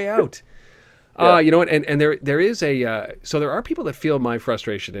found a way out. Yeah. You know what? And there is a so there are people that feel my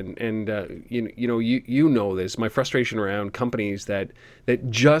frustration, and you know this, my frustration around companies that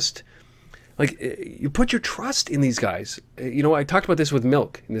just. Like, you put your trust in these guys. I talked about this with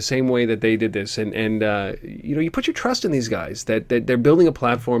Milk in the same way that they did this. And you put your trust in these guys, that they're building a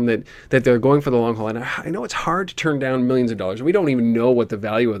platform that they're going for the long haul. And I know it's hard to turn down millions of dollars. We don't even know what the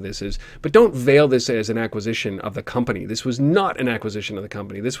value of this is. But don't veil this as an acquisition of the company. This was not an acquisition of the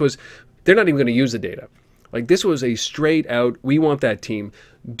company. They're not even going to use the data. Like, this was a straight out, we want that team.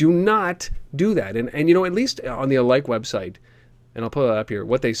 Do not do that. And at least on the Alike website, and I'll pull it up here.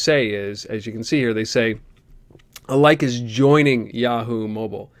 What they say is, as you can see here, they say Alike is joining Yahoo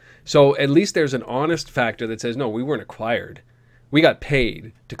Mobile. So at least there's an honest factor that says, no, we weren't acquired. We got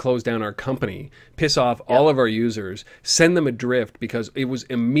paid to close down our company, piss off all of our users, send them adrift because it was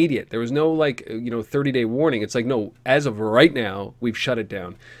immediate. There was no 30-day warning. It's like, no, as of right now, we've shut it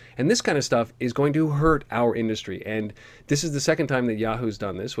down. And this kind of stuff is going to hurt our industry. And this is the second time that Yahoo's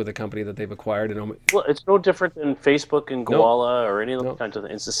done this with a company that they've acquired. Well, it's no different than Facebook and Gowalla or any of those kinds of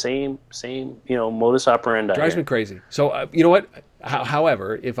things. It's the same modus operandi. Drives me crazy. So, you know what?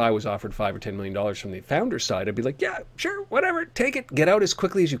 However, if I was offered $5 or $10 million from the founder's side, I'd be like, yeah, sure, whatever, take it, get out as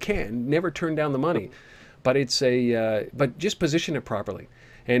quickly as you can, never turn down the money. But but just position it properly.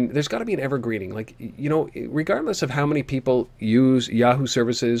 And there's got to be an evergreening. Like, regardless of how many people use Yahoo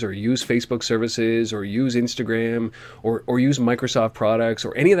services or use Facebook services or use Instagram or use Microsoft products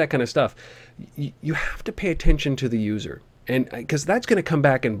or any of that kind of stuff, you have to pay attention to the user. And because that's going to come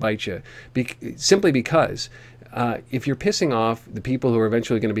back and bite you, simply because if you're pissing off the people who are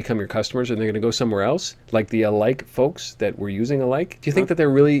eventually going to become your customers and they're going to go somewhere else, like the Alike folks that were using Alike, do you think that they're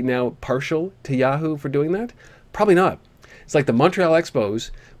really now partial to Yahoo for doing that? Probably not. It's like the Montreal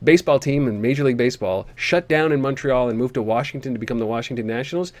Expos baseball team in Major League Baseball shut down in Montreal and moved to Washington to become the Washington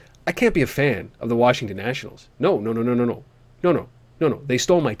Nationals. I can't be a fan of the Washington Nationals. No. They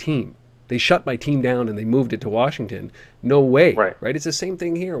stole my team. They shut my team down and they moved it to Washington. No way, right? It's the same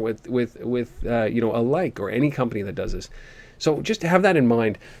thing here with Alike or any company that does this. So just have that in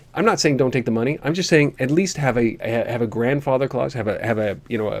mind. I'm not saying don't take the money. I'm just saying at least have a grandfather clause, have a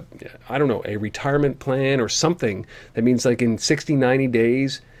I don't know, a retirement plan or something that means like in 60, 90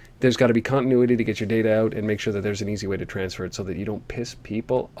 days, there's got to be continuity to get your data out and make sure that there's an easy way to transfer it so that you don't piss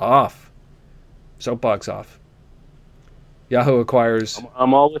people off. Soapbox off. Yahoo acquires...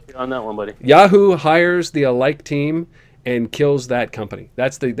 I'm all with you on that one, buddy. Yahoo hires the Alike team and kills that company.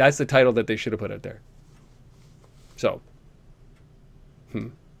 That's the title that they should have put out there. So...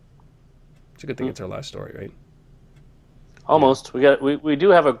 It's a good thing it's our last story, right? Almost. We do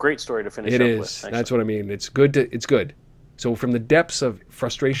have a great story to finish up with. It is. That's what I mean. It's good. So from the depths of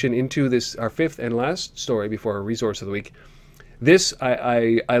frustration into this, our fifth and last story before our resource of the week, this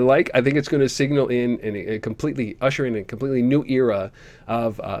I like. I think it's going to signal in and completely usher in a completely new era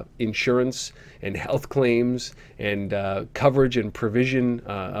of insurance and health claims and coverage and provision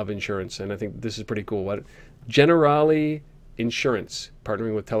of insurance. And I think this is pretty cool. Generali Insurance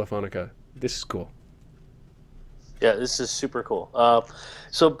partnering with Telefonica. This is cool. Yeah, this is super cool.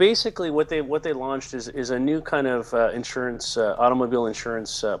 So basically, what they launched is a new kind of insurance, automobile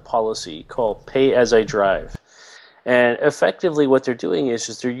insurance policy called Pay As I Drive. And effectively, what they're doing is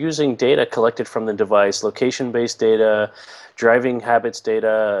they're using data collected from the device, location-based data, driving habits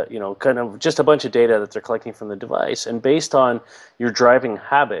data, kind of just a bunch of data that they're collecting from the device. And based on your driving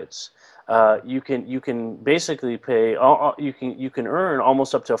habits, you can basically pay. You can earn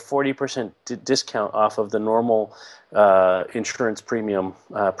almost up to a 40% discount off of the normal insurance premium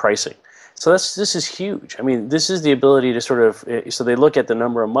pricing. So this is huge. I mean, this is the ability to sort of. So they look at the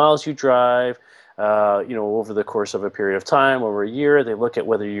number of miles you drive, over the course of a period of time, over a year. They look at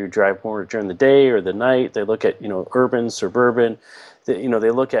whether you drive more during the day or the night. They look at urban, suburban. They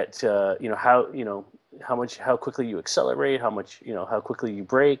look at how quickly you accelerate, how quickly you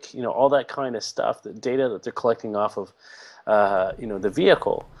brake, all that kind of stuff, the data that they're collecting off of, the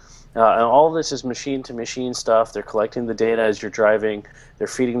vehicle. And all of this is machine-to-machine stuff. They're collecting the data as you're driving. They're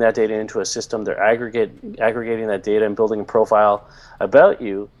feeding that data into a system. They're aggregating that data and building a profile about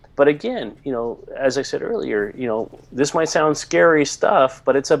you. But again, as I said earlier, this might sound scary stuff,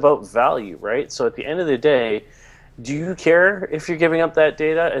 but it's about value, right? So at the end of the day, do you care if you're giving up that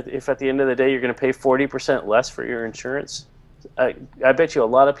data? If at the end of the day you're going to pay 40% less for your insurance? I bet you a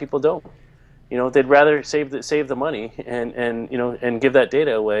lot of people don't. They'd rather save the money and give that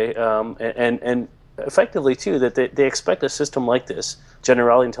data away. And effectively too, that they expect a system like this,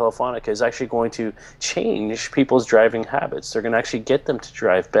 Generali and Telefonica, is actually going to change people's driving habits. They're going to actually get them to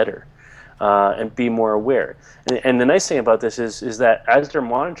drive better and be more aware. And the nice thing about this is that as they're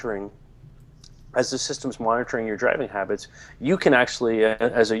monitoring. As the system's monitoring your driving habits, you can actually,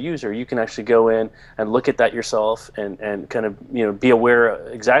 as a user, you can actually go in and look at that yourself and kind of be aware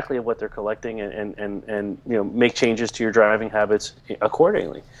exactly of what they're collecting and make changes to your driving habits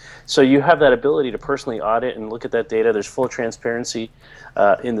accordingly. So you have that ability to personally audit and look at that data. There's full transparency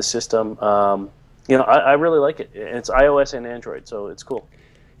in the system. I really like it. It's iOS and Android, so it's cool.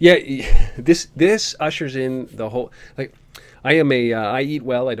 Yeah, this ushers in the whole I eat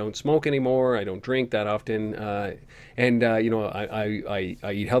well. I don't smoke anymore. I don't drink that often, and I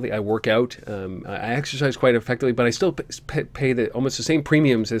eat healthy. I work out. I exercise quite effectively, but I still pay almost the same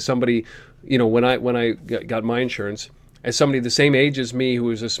premiums as somebody. When I got my insurance, as somebody the same age as me who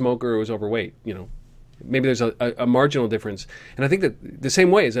was a smoker who was overweight. Maybe there's a marginal difference, and I think that the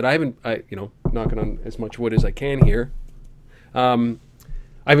same way is that I knocking on as much wood as I can here.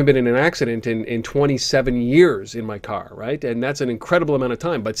 I haven't been in an accident in 27 years in my car, right? And that's an incredible amount of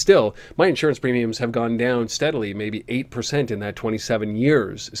time. But still, my insurance premiums have gone down steadily, maybe 8% in that 27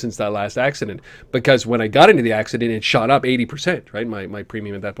 years since that last accident. Because when I got into the accident, it shot up 80%, right? My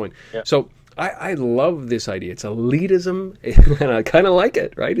premium at that point. Yeah. So I love this idea. It's elitism, and I kind of like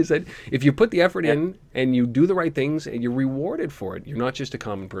it, right? Is that if you put the effort in and you do the right things and you're rewarded for it, you're not just a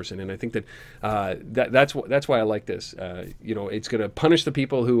common person. And I think that, that's why I like this. It's going to punish the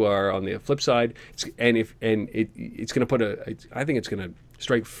people who are on the flip side, it's going to put I think it's going to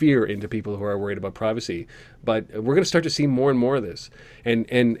strike fear into people who are worried about privacy. But we're going to start to see more and more of this. And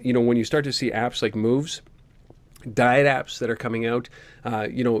when you start to see apps like Moves, diet apps that are coming out,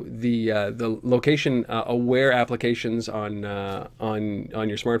 the location aware applications on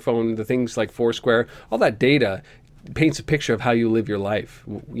your smartphone, the things like Foursquare, all that data paints a picture of how you live your life.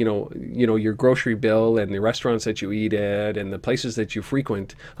 Your grocery bill and the restaurants that you eat at and the places that you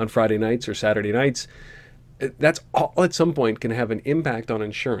frequent on Friday nights or Saturday nights. That's all at some point can have an impact on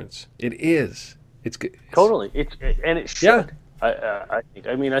insurance. It is. It's totally. It should. Yeah. I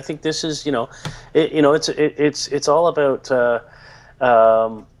think this is, it's all about,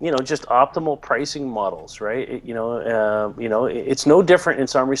 just optimal pricing models, right? It's no different in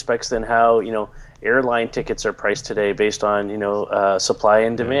some respects than how, airline tickets are priced today based on, supply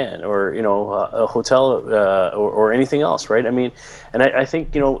and demand, or, a hotel or anything else, right? I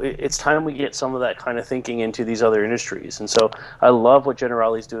think, it's time we get some of that kind of thinking into these other industries. And so I love what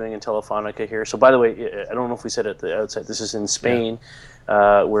Generali's doing in Telefonica here. So by the way, I don't know if we said at the outset, this is in Spain,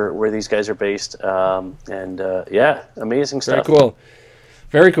 where these guys are based. Amazing stuff. Very cool.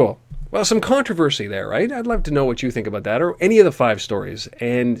 Very cool. Well, some controversy there, right? I'd love to know what you think about that, or any of the 5 stories.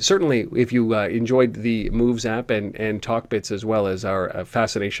 And certainly, if you enjoyed the Moves app and TalkBits, as well as our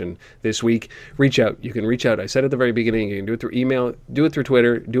fascination this week, reach out. You can reach out. I said at the very beginning, you can do it through email, do it through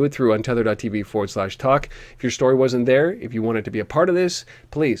Twitter, do it through untether.tv/talk. If your story wasn't there, if you wanted to be a part of this,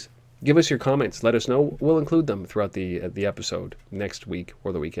 please give us your comments. Let us know. We'll include them throughout the episode next week,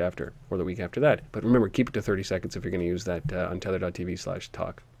 or the week after, or the week after that. But remember, keep it to 30 seconds if you're going to use that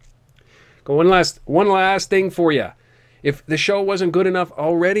untether.tv/talk. Go one last thing for you. If the show wasn't good enough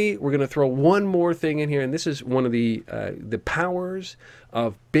already, we're going to throw one more thing in here, and this is one of the powers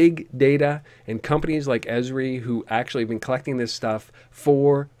of big data and companies like Esri, who actually have been collecting this stuff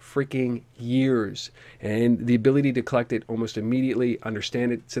for freaking years, and the ability to collect it almost immediately,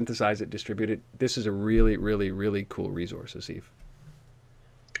 understand it, synthesize it, distribute it. This is a really, really, really cool resource, Asif.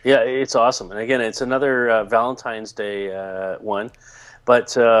 Yeah, it's awesome. And again, it's another Valentine's Day one.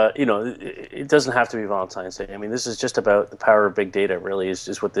 But, it doesn't have to be Valentine's Day. This is just about the power of big data, really,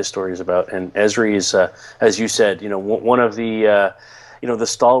 is what this story is about. And Esri is, as you said, one of the, the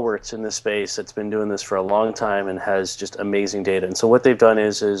stalwarts in this space that's been doing this for a long time and has just amazing data. And so what they've done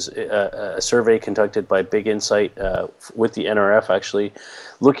is a survey conducted by Big Insight with the NRF, actually,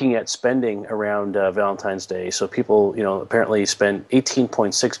 looking at spending around Valentine's Day. So people, apparently spend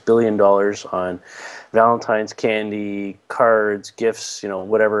 $18.6 billion on Valentine's candy, cards, gifts,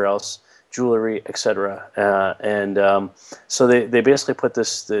 whatever else, jewelry, etc. So they basically put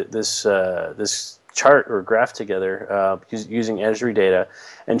this chart or graph together using Esri data,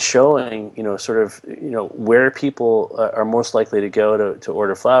 and showing where people are most likely to go to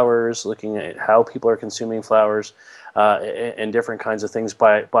order flowers, looking at how people are consuming flowers, and different kinds of things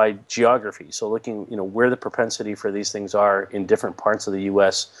by geography. So looking where the propensity for these things are in different parts of the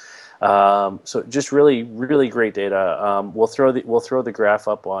U.S. So just really, really great data. We'll throw the graph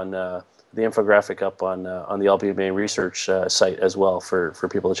up on the infographic up on the LBMA research site as well for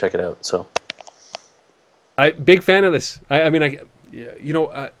people to check it out. So, big fan of this. Now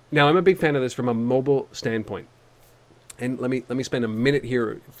I'm a big fan of this from a mobile standpoint. And let me spend a minute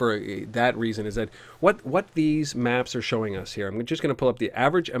here for that reason. Is that what these maps are showing us here? I'm just going to pull up the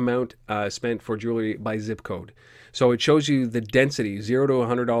average amount spent for jewelry by zip code. So it shows you the density, $0 to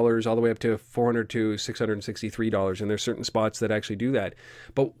 $100, all the way up to $400 to $663, and there's certain spots that actually do that.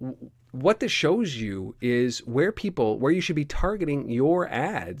 But what this shows you is where you should be targeting your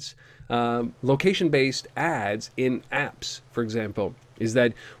ads, location-based ads in apps, for example. Is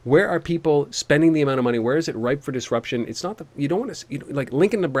that where are people spending the amount of money? Where is it ripe for disruption? It's not you don't want to, like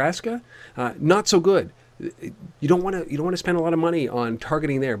Lincoln, Nebraska, not so good. You don't want to spend a lot of money on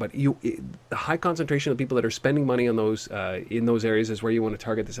targeting there, but the high concentration of people that are spending money on those in those areas is where you want to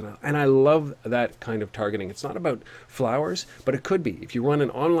target this. And I love that kind of targeting. It's not about flowers, but it could be. If you run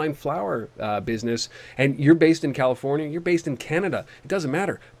an online flower business and you're based in California, you're based in Canada, it doesn't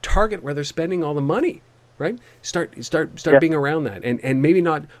matter. Target where they're spending all the money. Right? Start being around that, and maybe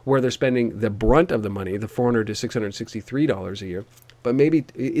not where they're spending the brunt of the money, the $400 to $663 a year, but maybe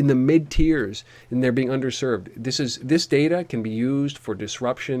in the mid tiers, and they're being underserved. This data can be used for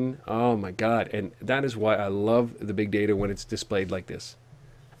disruption. Oh my God! And that is why I love the big data when it's displayed like this.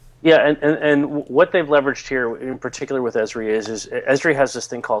 Yeah, and what they've leveraged here, in particular with Esri, is Esri has this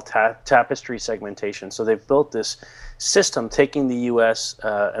thing called tapestry segmentation. So they've built this system, taking the U.S.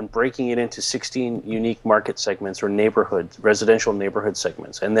 And breaking it into 16 unique market segments or residential neighborhood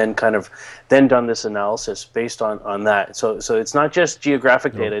segments, and then then done this analysis based on that. So it's not just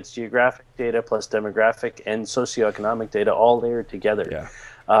geographic data; it's geographic data plus demographic and socioeconomic data all layered together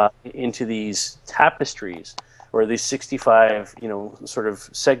into these tapestries, or these 65, sort of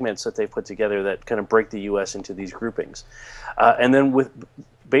segments that they put together that kind of break the U.S. into these groupings. And then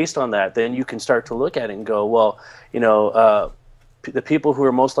based on that, then you can start to look at it and go, well, the people who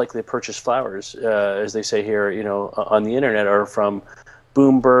are most likely to purchase flowers, as they say here, on the internet, are from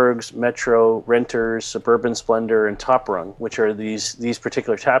Bloomberg's, Metro, Renters, Suburban Splendor, and Top Rung, which are these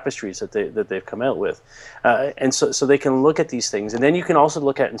particular tapestries that they've come out with, and so they can look at these things, and then you can also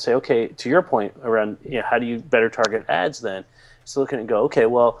look at it and say, okay, to your point around how do you better target ads then? So look at it and go, okay,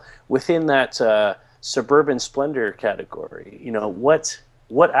 well, within that Suburban Splendor category,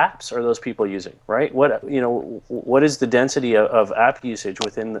 what apps are those people using, right? What is the density of app usage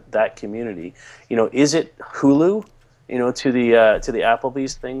within that community? Is it Hulu? To the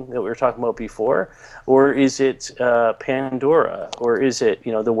Applebee's thing that we were talking about before, or is it Pandora, or is it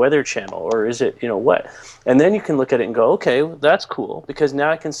the Weather Channel, or is it what? And then you can look at it and go, okay, well, that's cool, because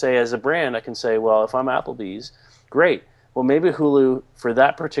now I can say, as a brand, I can say, well, if I'm Applebee's, great. Well, maybe Hulu for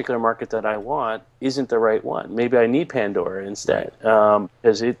that particular market that I want isn't the right one. Maybe I need Pandora instead,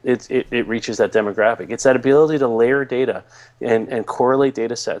 because it reaches that demographic. It's that ability to layer data and correlate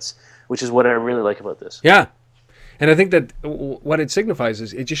data sets, which is what I really like about this. Yeah. And I think that what it signifies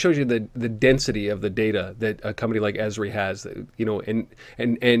is it just shows you the density of the data that a company like Esri has,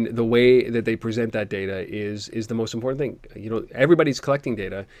 and the way that they present that data is the most important thing. Everybody's collecting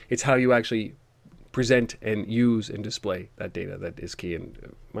data. It's how you actually present and use and display that data that is key. And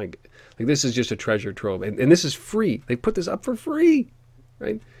this is just a treasure trove. And this is free. They put this up for free,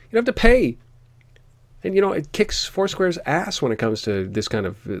 right? You don't have to pay. And it kicks Foursquare's ass when it comes to this kind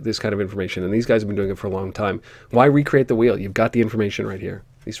of information. And these guys have been doing it for a long time. Why recreate the wheel? You've got the information right here,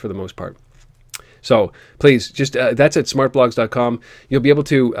 at least for the most part. So please, just that's at smartblogs.com. You'll be able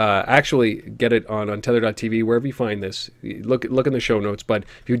to actually get it on Tether.tv, wherever you find this. Look in the show notes. But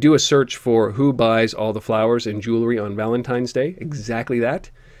if you do a search for who buys all the flowers and jewelry on Valentine's Day, exactly that,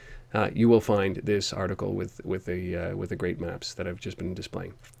 you will find this article with the great maps that I've just been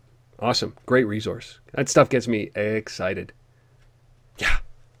displaying. Awesome. Great resource. That stuff gets me excited. Yeah.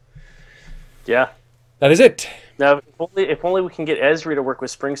 Yeah. That is it. Now, if only we can get Esri to work with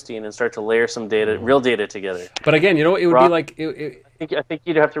Springsteen and start to layer some data, real data together. But again, it would be like... I think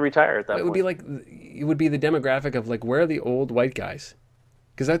you'd have to retire at that point. It would be the demographic of, where are the old white guys?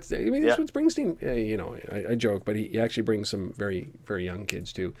 Because that's what Springsteen, I joke, but he actually brings some very, very young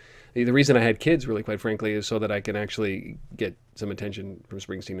kids too. The reason I had kids, really, quite frankly, is so that I can actually get some attention from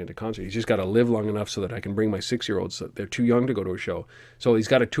Springsteen at a concert. He's just got to live long enough so that I can bring my 6-year-olds. So they're too young to go to a show. So he's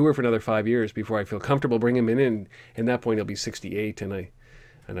got to tour for another 5 years before I feel comfortable bringing him in. And at that point, he'll be 68, and I'm,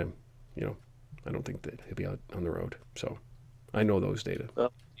 I don't think that he'll be out on the road. So I know those data.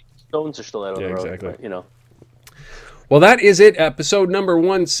 Well, Stones are still out on the road. Exactly. But, Well, that is it. Episode number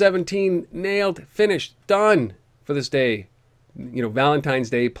 117, nailed, finished, done for this day. Valentine's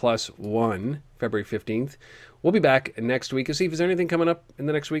Day +1, February 15th. We'll be back next week. Asif, is there anything coming up in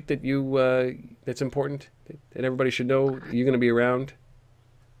the next week that that's important that everybody should know? You're going to be around?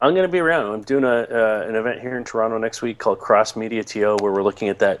 I'm going to be around. I'm doing an event here in Toronto next week called Cross Media TO, where we're looking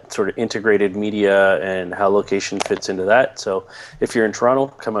at that sort of integrated media and how location fits into that. So if you're in Toronto,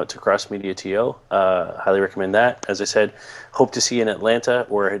 come out to Cross Media TO. Highly recommend that. As I said, hope to see you in Atlanta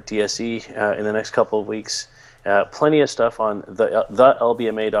or at DSE in the next couple of weeks. Plenty of stuff on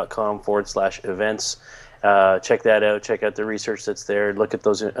thelbma.com/events. Check that out. Check out the research that's there. Look at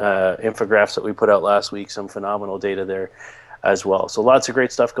those infographics that we put out last week. Some phenomenal data there as well. So lots of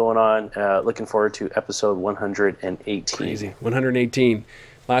great stuff going on. Looking forward to episode 118. Crazy. 118.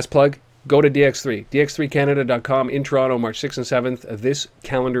 Last plug, go to DX3. DX3Canada.com in Toronto, March 6th and 7th of this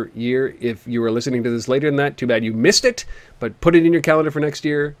calendar year. If you were listening to this later than that, too bad you missed it. But put it in your calendar for next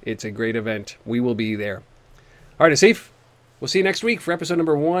year. It's a great event. We will be there. All right, Asif, we'll see you next week for episode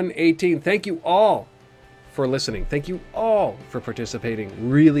number 118. Thank you all for listening. Thank you all for participating.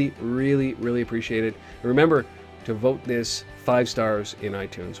 Really, really, really appreciate it. And remember to vote this 5 stars in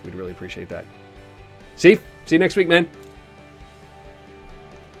iTunes. We'd really appreciate that. See you next week, man.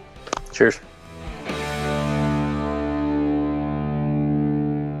 Cheers.